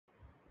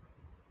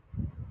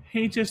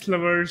Hey chess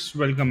lovers,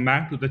 welcome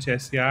back to the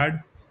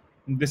Chessyard.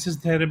 This is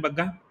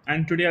dhairyabagga,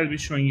 and today I'll be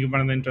showing you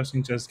one of the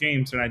interesting chess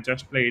games that I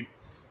just played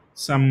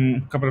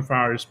some couple of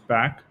hours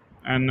back.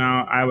 And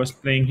now I was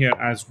playing here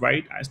as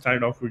white. I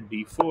started off with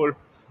d4.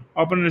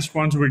 Opponent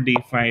responds with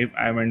d5.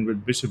 I went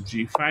with bishop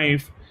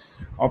g5.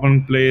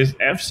 Opponent plays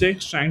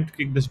f6, trying to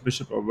kick this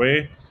bishop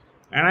away,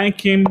 and I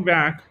came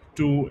back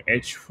to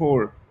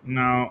h4.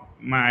 Now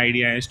my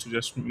idea is to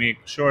just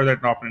make sure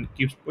that the opponent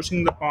keeps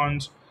pushing the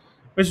pawns,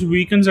 which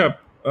weakens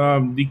up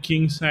the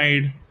king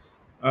side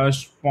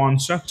pawn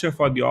structure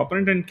for the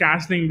opponent, and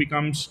castling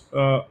becomes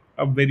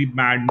a very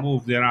bad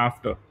move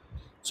thereafter.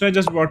 So I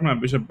just brought my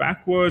bishop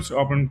backwards.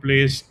 Opponent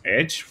plays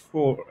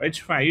h4,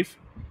 h5,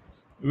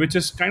 which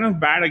is kind of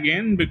bad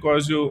again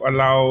because you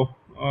allow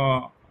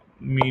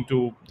me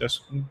to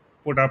just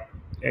put up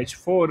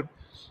h4,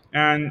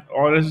 and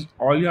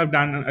all you have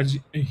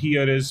done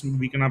here is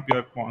weaken up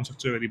your pawn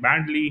structure very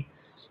badly.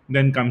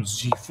 Then comes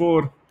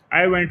g4.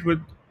 I went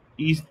with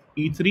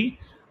e3.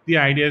 The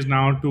idea is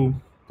now to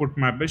put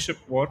my bishop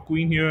or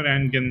queen here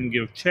and then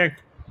give check,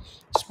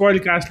 spoil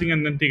castling,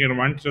 and then take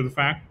advantage of the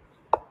fact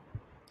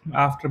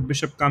after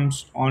bishop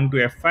comes on to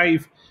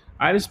f5.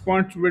 I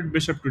respond with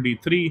bishop to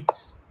d3,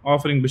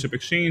 offering bishop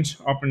exchange.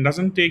 Opponent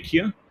doesn't take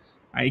here.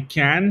 I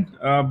can,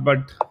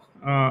 but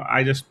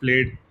I just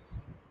played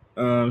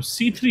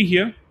c3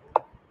 here.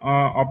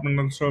 Opponent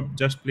also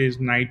just plays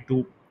knight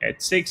to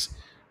h6,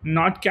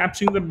 not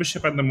capturing the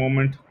bishop at the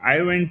moment.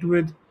 I went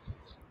with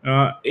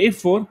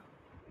a4.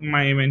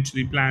 My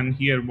eventually plan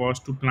here was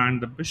to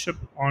plant the bishop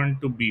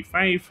onto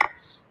b5.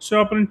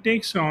 So opponent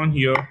takes on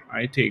here.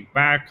 I take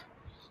back.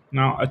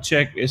 Now a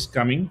check is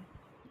coming,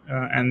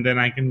 and then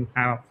I can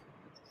have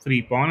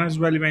free pawn as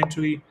well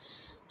eventually.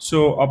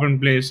 So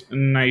opponent plays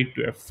knight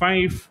to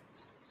f5.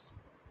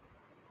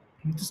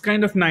 It's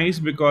kind of nice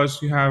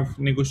because you have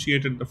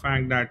negotiated the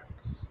fact that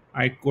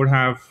I could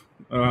have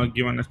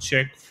given a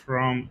check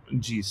from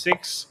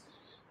g6,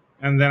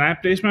 and then I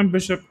place my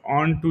bishop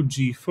onto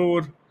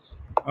g4.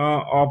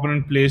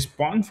 Opponent plays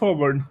pawn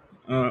forward,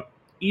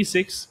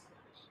 e6.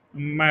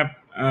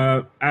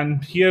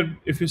 And here,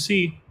 if you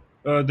see,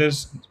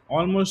 there's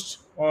almost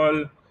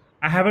all.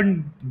 I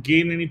haven't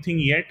gained anything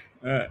yet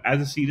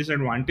as a serious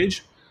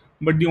advantage,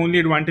 but the only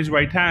advantage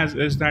white has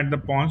is that the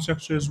pawn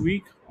structure is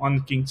weak on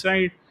the king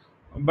side,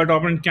 but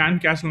opponent can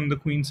castle on the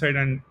queen side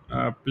and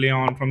play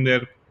on from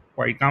there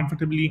quite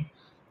comfortably.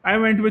 I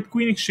went with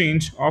queen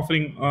exchange,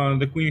 offering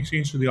the queen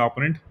exchange to the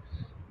opponent.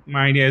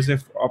 My idea is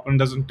if opponent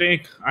doesn't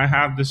take, I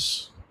have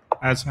this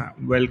as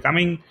well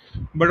coming,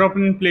 but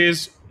opponent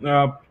plays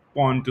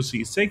pawn to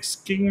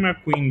c6, kicking my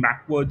queen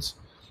backwards,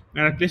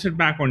 and I place it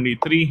back on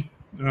d3.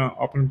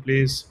 Opponent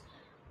plays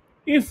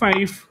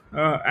a5,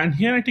 and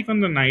here I take on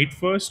the knight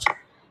first.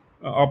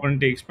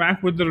 Opponent takes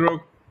back with the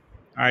rook.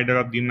 I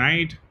develop the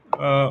knight,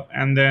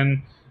 and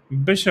then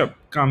bishop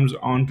comes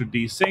on to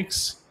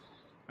d6.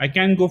 I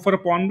can go for a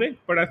pawn break,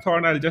 but I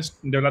thought I'll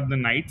just develop the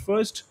knight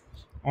first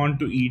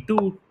onto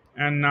e2,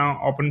 and now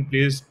opponent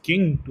plays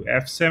king to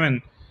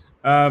f7,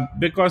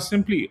 because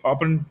simply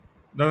opponent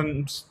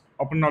doesn't.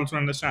 Opponent also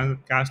understands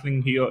that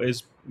castling here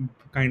is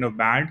kind of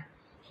bad.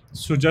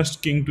 So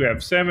just king to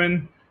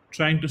f7,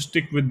 trying to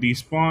stick with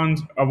these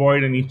pawns,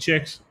 avoid any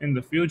checks in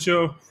the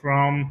future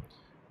from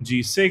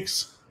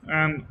g6,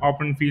 and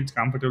opponent feels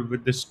comfortable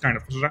with this kind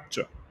of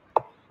structure.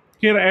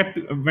 Here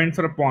I went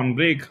for a pawn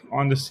break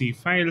on the c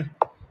file.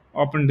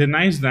 Opponent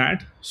denies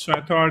that, so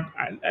I thought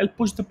I'll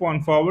push the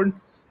pawn forward,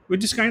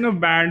 which is kind of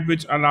bad,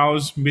 which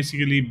allows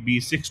basically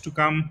b6 to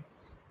come.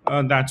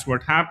 That's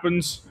what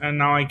happens, and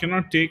now I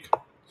cannot take.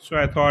 So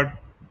I thought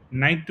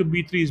knight to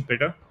b3 is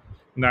better.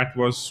 That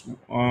was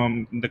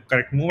the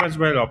correct move as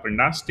well. Opponent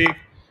does take.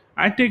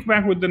 I take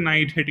back with the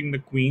knight hitting the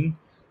queen,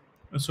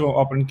 so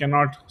opponent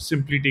cannot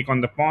simply take on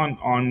the pawn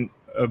on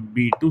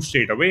b2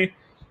 straight away.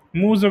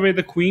 Moves away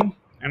the queen,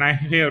 and I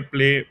here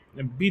play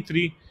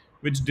b3,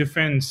 which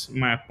defends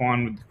my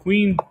pawn with the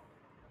queen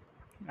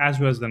as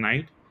well as the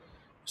knight.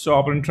 So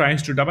opponent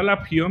tries to double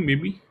up here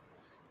maybe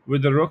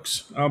with the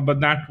rooks, but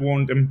that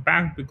won't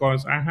impact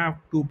because I have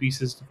two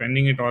pieces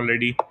defending it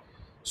already.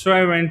 So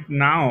I went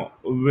now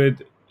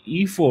with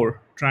e4,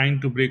 trying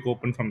to break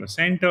open from the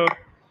center.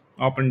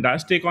 Opponent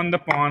does take on the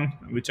pawn,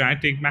 which I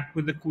take back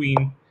with the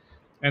queen,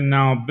 and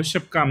now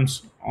bishop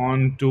comes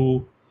on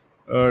to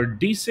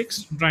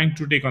d6, trying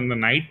to take on the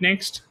knight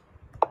next.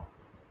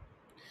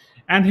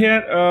 And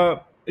here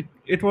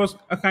it was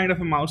a kind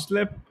of a mouse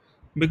slip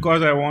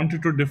because I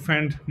wanted to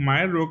defend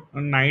my rook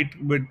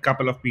knight with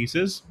couple of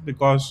pieces,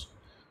 because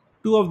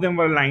two of them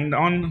were lined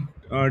on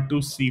to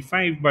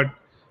c5, but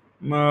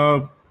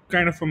uh,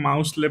 kind of a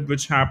mouse slip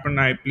which happened.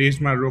 I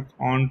placed my rook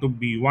on to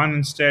b1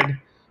 instead.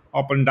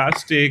 Opponent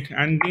does take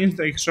and gains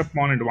the extra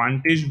pawn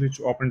advantage, which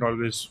opponent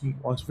always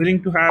was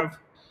willing to have.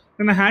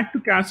 Then I had to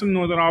castle,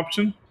 no other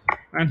option,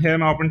 and here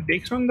my opponent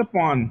takes on the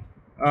pawn.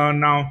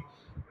 Now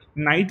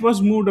knight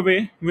was moved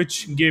away,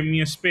 which gave me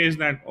a space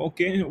that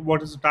okay,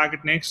 what is the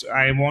target next?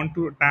 I want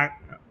to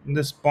attack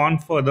this pawn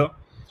further.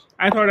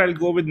 I thought I'll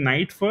go with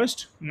knight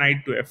first,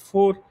 knight to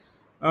f4.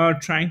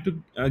 trying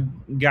to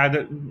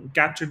gather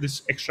capture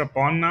this extra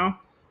pawn now.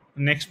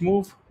 Next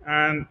move,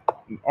 and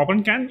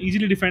opponent can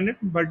easily defend it,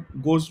 but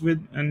goes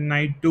with a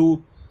knight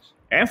to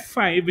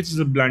f5, which is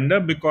a blunder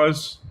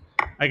because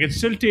I can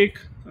still take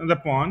the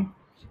pawn,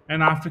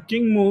 and after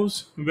king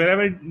moves,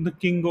 wherever the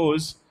king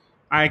goes,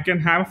 I can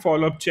have a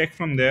follow-up check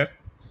from there.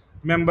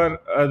 Remember,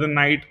 the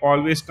knight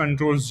always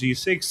controls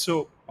g6,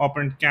 so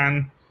opponent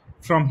can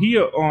from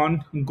here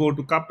on go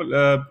to couple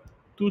of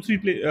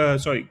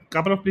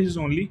places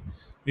only.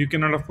 You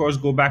cannot, of course,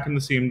 go back in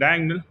the same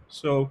diagonal.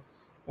 So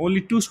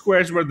only two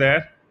squares were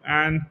there,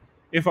 and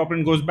if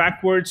opponent goes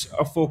backwards,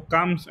 a fork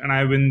comes, and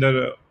I win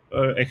the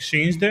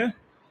exchange there.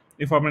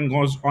 If opponent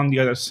goes on the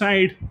other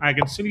side, I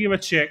can still give a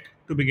check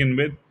to begin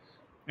with,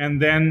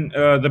 and then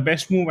the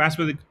best move as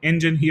per the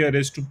engine here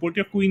is to put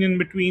your queen in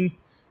between,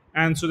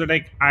 and so that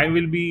like I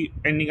will be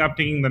ending up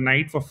taking the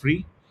knight for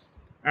free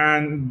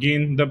and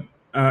gain the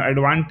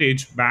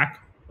advantage back,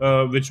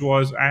 which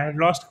was I had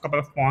lost a couple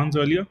of pawns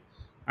earlier,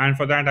 and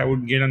for that I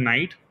would get a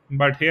knight.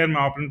 But here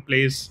my opponent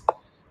plays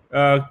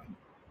uh,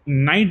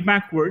 knight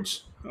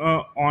backwards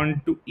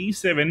on to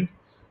e7,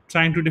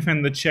 trying to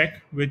defend the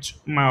check, which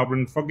my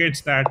opponent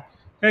forgets that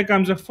here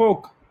comes a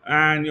fork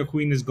and your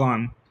queen is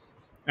gone.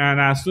 And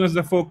as soon as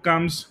the fork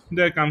comes,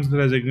 there comes the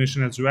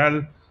resignation as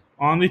well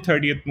on the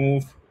 30th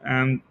move,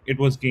 and it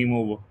was game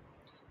over.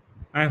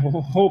 I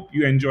hope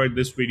you enjoyed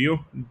this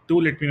video.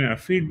 Do let me know your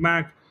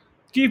feedback.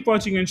 Keep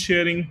watching and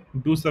sharing.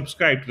 Do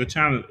subscribe to the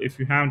channel if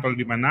you haven't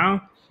already by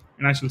now.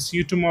 And I shall see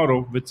you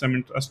tomorrow with some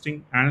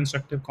interesting and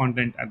instructive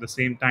content at the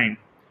same time.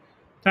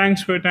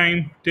 Thanks for your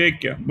time.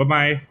 Take care. Bye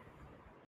bye.